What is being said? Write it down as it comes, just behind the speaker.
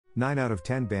9 out of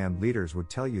 10 band leaders would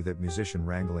tell you that musician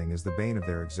wrangling is the bane of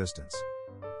their existence.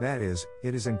 That is,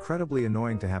 it is incredibly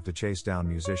annoying to have to chase down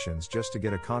musicians just to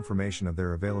get a confirmation of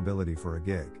their availability for a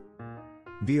gig.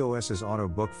 BOS's auto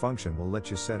book function will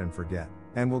let you set and forget,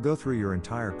 and will go through your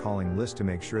entire calling list to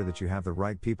make sure that you have the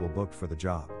right people booked for the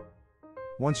job.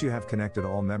 Once you have connected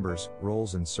all members,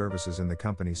 roles and services in the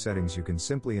company settings, you can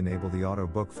simply enable the auto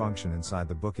book function inside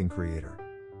the booking creator.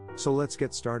 So let's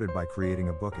get started by creating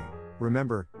a booking.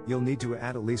 Remember, you'll need to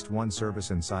add at least one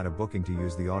service inside a booking to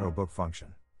use the auto book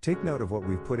function. Take note of what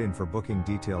we've put in for booking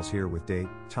details here with date,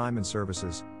 time and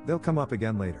services. They'll come up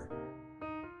again later.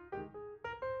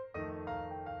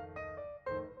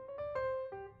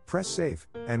 Press save,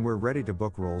 and we're ready to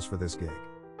book roles for this gig.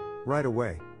 Right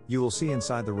away, you will see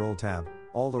inside the role tab,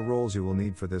 all the roles you will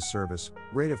need for this service,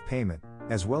 rate of payment,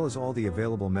 as well as all the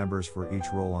available members for each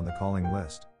role on the calling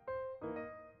list.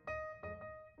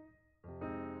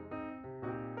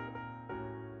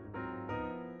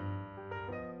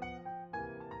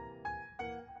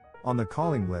 On the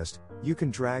calling list, you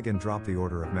can drag and drop the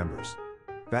order of members.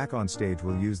 Back on Stage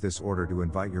will use this order to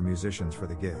invite your musicians for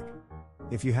the gig.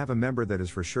 If you have a member that is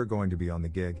for sure going to be on the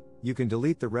gig, you can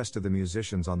delete the rest of the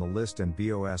musicians on the list and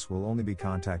BOS will only be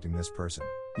contacting this person.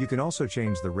 You can also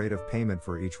change the rate of payment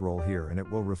for each role here and it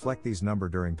will reflect these number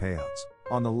during payouts.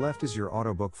 On the left is your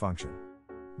auto book function.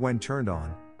 When turned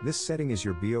on, this setting is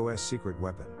your BOS secret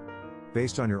weapon.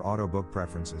 Based on your auto book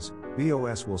preferences,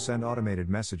 BOS will send automated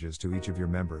messages to each of your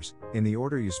members, in the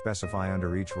order you specify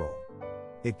under each role.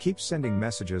 It keeps sending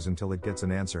messages until it gets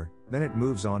an answer, then it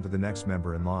moves on to the next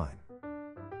member in line.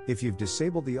 If you've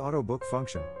disabled the auto book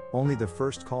function, only the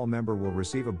first call member will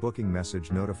receive a booking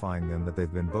message notifying them that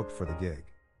they've been booked for the gig.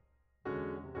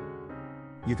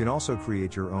 You can also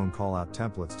create your own call-out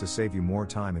templates to save you more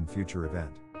time in future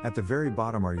event. At the very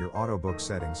bottom are your auto book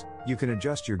settings. You can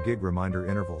adjust your gig reminder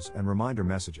intervals and reminder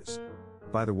messages.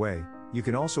 By the way, you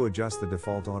can also adjust the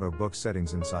default auto book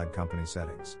settings inside company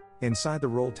settings. Inside the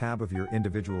role tab of your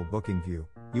individual booking view,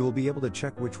 you will be able to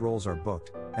check which roles are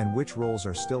booked, and which roles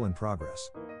are still in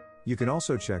progress. You can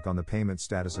also check on the payment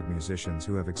status of musicians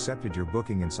who have accepted your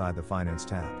booking inside the Finance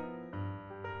tab.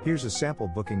 Here's a sample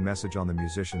booking message on the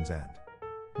musician's end.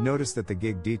 Notice that the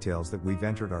gig details that we've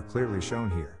entered are clearly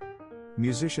shown here.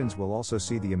 Musicians will also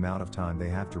see the amount of time they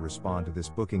have to respond to this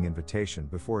booking invitation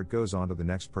before it goes on to the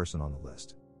next person on the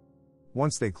list.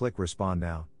 Once they click Respond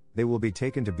Now, they will be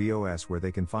taken to BOS where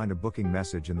they can find a booking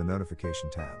message in the Notification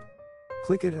tab.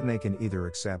 Click it and they can either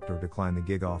accept or decline the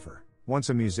gig offer. Once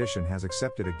a musician has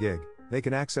accepted a gig, they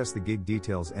can access the gig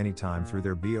details anytime through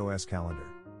their BOS calendar.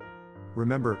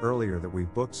 Remember earlier that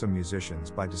we've booked some musicians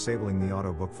by disabling the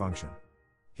auto book function.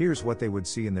 Here's what they would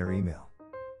see in their email.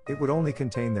 It would only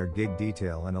contain their gig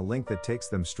detail and a link that takes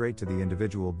them straight to the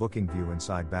individual booking view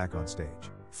inside Back on Stage.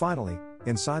 Finally,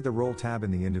 inside the Role tab in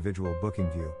the individual booking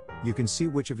view, you can see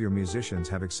which of your musicians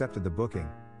have accepted the booking,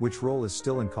 which role is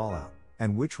still in callout,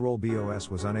 and which role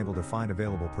BOS was unable to find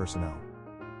available personnel.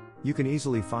 You can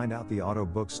easily find out the auto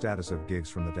book status of gigs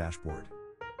from the dashboard.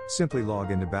 Simply log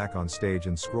into Back on Stage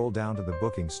and scroll down to the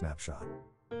booking snapshot.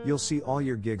 You'll see all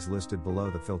your gigs listed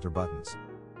below the filter buttons.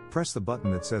 Press the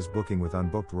button that says Booking with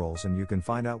Unbooked Roles and you can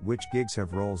find out which gigs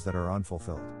have roles that are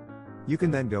unfulfilled. You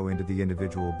can then go into the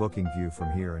individual booking view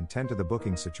from here and tend to the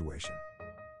booking situation.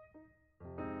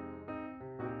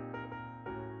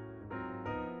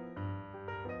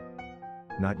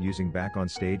 Not using Back on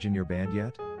Stage in your band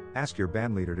yet? Ask your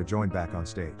bandleader to join Back on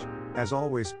Stage. As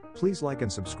always, please like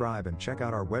and subscribe and check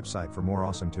out our website for more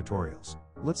awesome tutorials.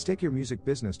 Let's take your music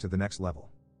business to the next level.